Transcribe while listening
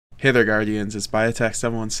Hey there Guardians, it's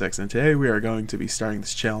BioTech716 and today we are going to be starting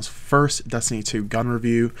this channel's first Destiny 2 gun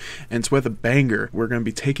review, and it's with a banger. We're going to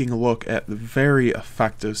be taking a look at the very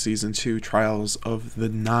effective Season 2 trials of the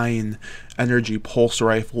 9 energy pulse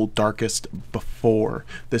rifle Darkest Before.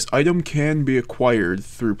 This item can be acquired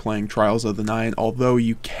through playing Trials of the 9, although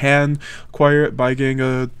you can acquire it by getting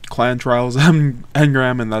a clan trials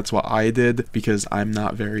engram, and that's what I did because I'm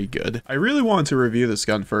not very good. I really wanted to review this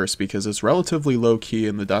gun first because it's relatively low key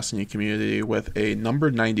in the Destiny community with a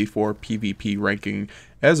number 94 PvP ranking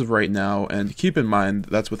as of right now, and keep in mind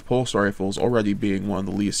that's with pulse rifles already being one of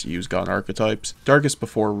the least used gun archetypes. Darkest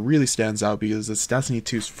Before really stands out because it's Destiny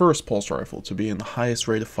 2's first pulse rifle to be in the highest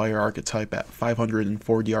rate of fire archetype at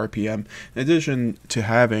 540 RPM, in addition to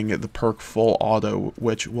having the perk full auto,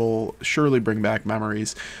 which will surely bring back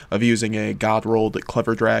memories of using a god-rolled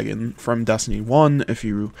Clever Dragon from Destiny 1 if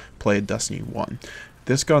you played Destiny 1.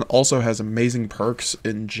 This gun also has amazing perks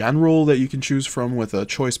in general that you can choose from, with a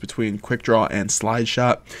choice between Quick Draw and Slide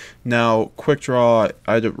Shot. Now, Quick Draw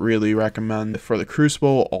I'd really recommend for the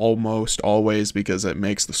Crucible almost always because it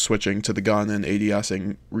makes the switching to the gun and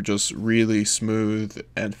ADSing just really smooth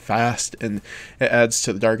and fast, and it adds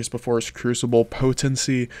to the Darkest Before's Crucible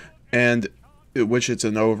potency, and which it's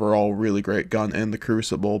an overall really great gun in the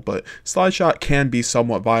Crucible. But Slide Shot can be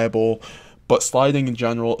somewhat viable, but sliding in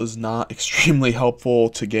general is not extremely helpful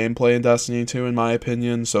to gameplay in Destiny 2 in my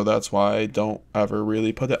opinion, so that's why I don't ever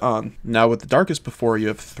really put it on. Now with the Darkest Before, you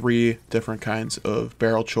have 3 different kinds of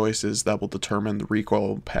barrel choices that will determine the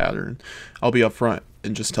recoil pattern. I'll be upfront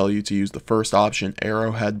and just tell you to use the first option,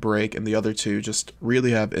 Arrowhead Break, and the other 2 just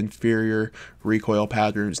really have inferior recoil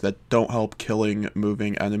patterns that don't help killing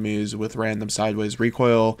moving enemies with random sideways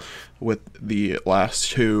recoil with the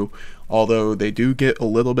last 2. Although they do get a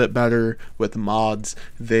little bit better with mods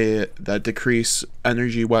that decrease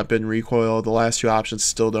energy weapon recoil, the last 2 options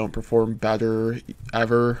still don't perform better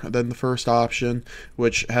ever than the first option,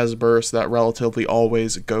 which has burst that relatively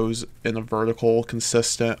always goes in a vertical,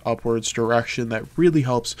 consistent upwards direction that really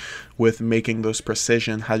helps with making those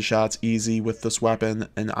precision headshots easy with this weapon.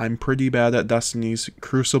 And I'm pretty bad at Destiny's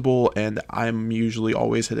Crucible, and I'm usually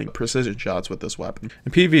always hitting precision shots with this weapon.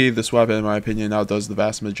 In PvE, this weapon, in my opinion, outdoes the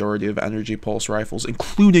vast majority of energy pulse rifles,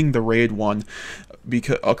 including the raid one,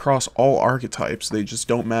 because across all archetypes they just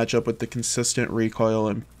don't match up with the consistent recoil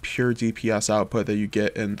and pure DPS output that you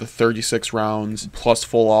get in the 36 rounds plus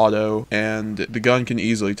full auto, and the gun can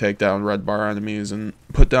easily take down red bar enemies and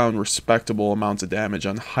put down respectable amounts of damage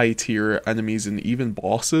on high tier enemies and even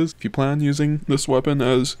bosses if you plan on using this weapon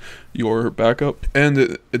as your backup.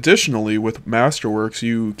 And additionally, with Masterworks,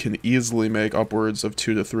 you can easily make upwards of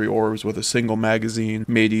 2 to 3 orbs with a single magazine,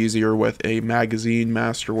 made easier with a magazine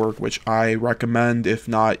Masterwork, which I recommend. If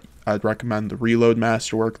not, I'd recommend the Reload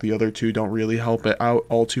Masterwork. The other 2 don't really help it out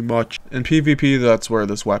all too much. In PvP, that's where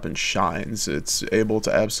this weapon shines. It's able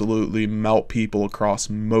to absolutely melt people across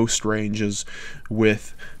most ranges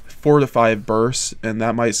with 4 to 5 bursts, and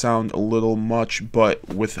that might sound a little much, but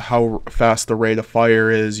with how fast the rate of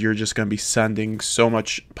fire is, you're just going to be sending so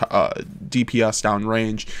much DPS down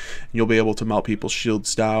range. You'll be able to melt people's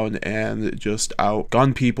shields down and just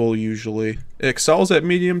outgun people usually. It excels at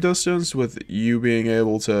medium distance, with you being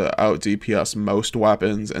able to out DPS most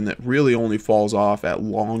weapons, and it really only falls off at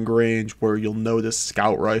long range, where you'll notice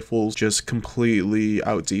scout rifles just completely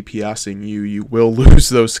out DPSing you. You will lose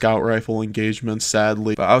those scout rifle engagements,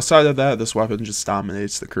 sadly, but outside of that, this weapon just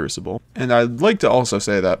dominates the Crucible. And I'd like to also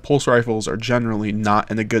say that pulse rifles are generally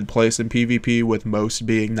not in a good place in PvP, with most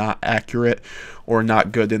being not accurate or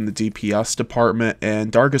not good in the DPS department,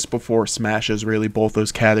 and Darkest Before smashes really both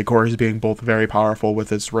those categories, being both very powerful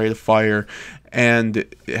with its rate of fire and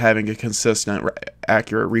having a consistent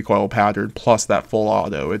accurate recoil pattern plus that full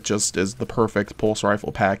auto. It just is the perfect pulse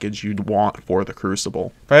rifle package you'd want for the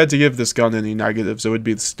Crucible. If I had to give this gun any negatives, it would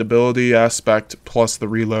be the stability aspect plus the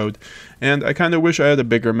reload, and I kind of wish I had a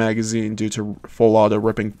bigger magazine due to full auto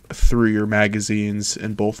ripping through your magazines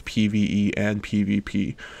in both PvE and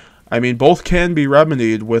PvP. I mean, both can be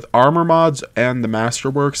remedied with armor mods and the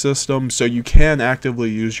Masterwork system, so you can actively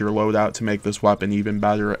use your loadout to make this weapon even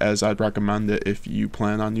better, as I'd recommend it if you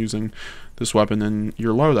plan on using this weapon in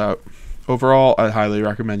your loadout. Overall, I highly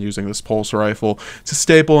recommend using this pulse rifle. It's a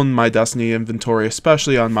staple in my Destiny inventory,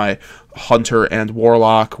 especially on my Hunter and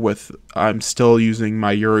Warlock. I'm still using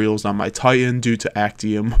my Uriels on my Titan due to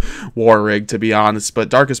Actium War Rig, to be honest, but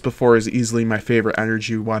Darkest Before is easily my favorite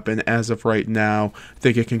energy weapon as of right now. I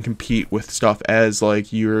think it can compete with stuff as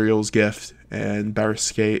like Uriel's Gift and Bear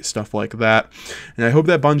Skate, stuff like that. And I hope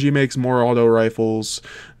that Bungie makes more auto rifles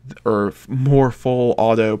or more full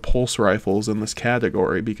auto pulse rifles in this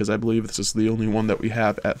category, because I believe this is the only one that we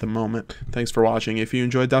have at the moment. Thanks for watching. If you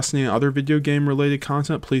enjoyed Destiny and other video game related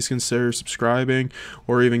content, please consider subscribing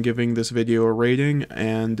or even giving this video a rating.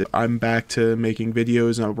 And I'm back to making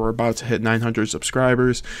videos, and we're about to hit 900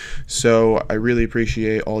 subscribers, so I really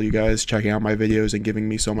appreciate all you guys checking out my videos and giving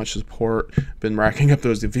me so much support. Been racking up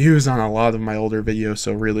those views on a lot of my older videos,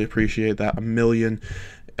 so really appreciate that a million.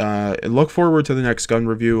 Look forward to the next gun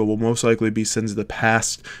review. It will most likely be Sins of the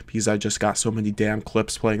Past, because I just got so many damn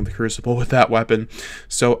clips playing the Crucible with that weapon.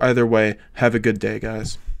 So either way, have a good day,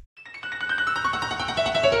 guys.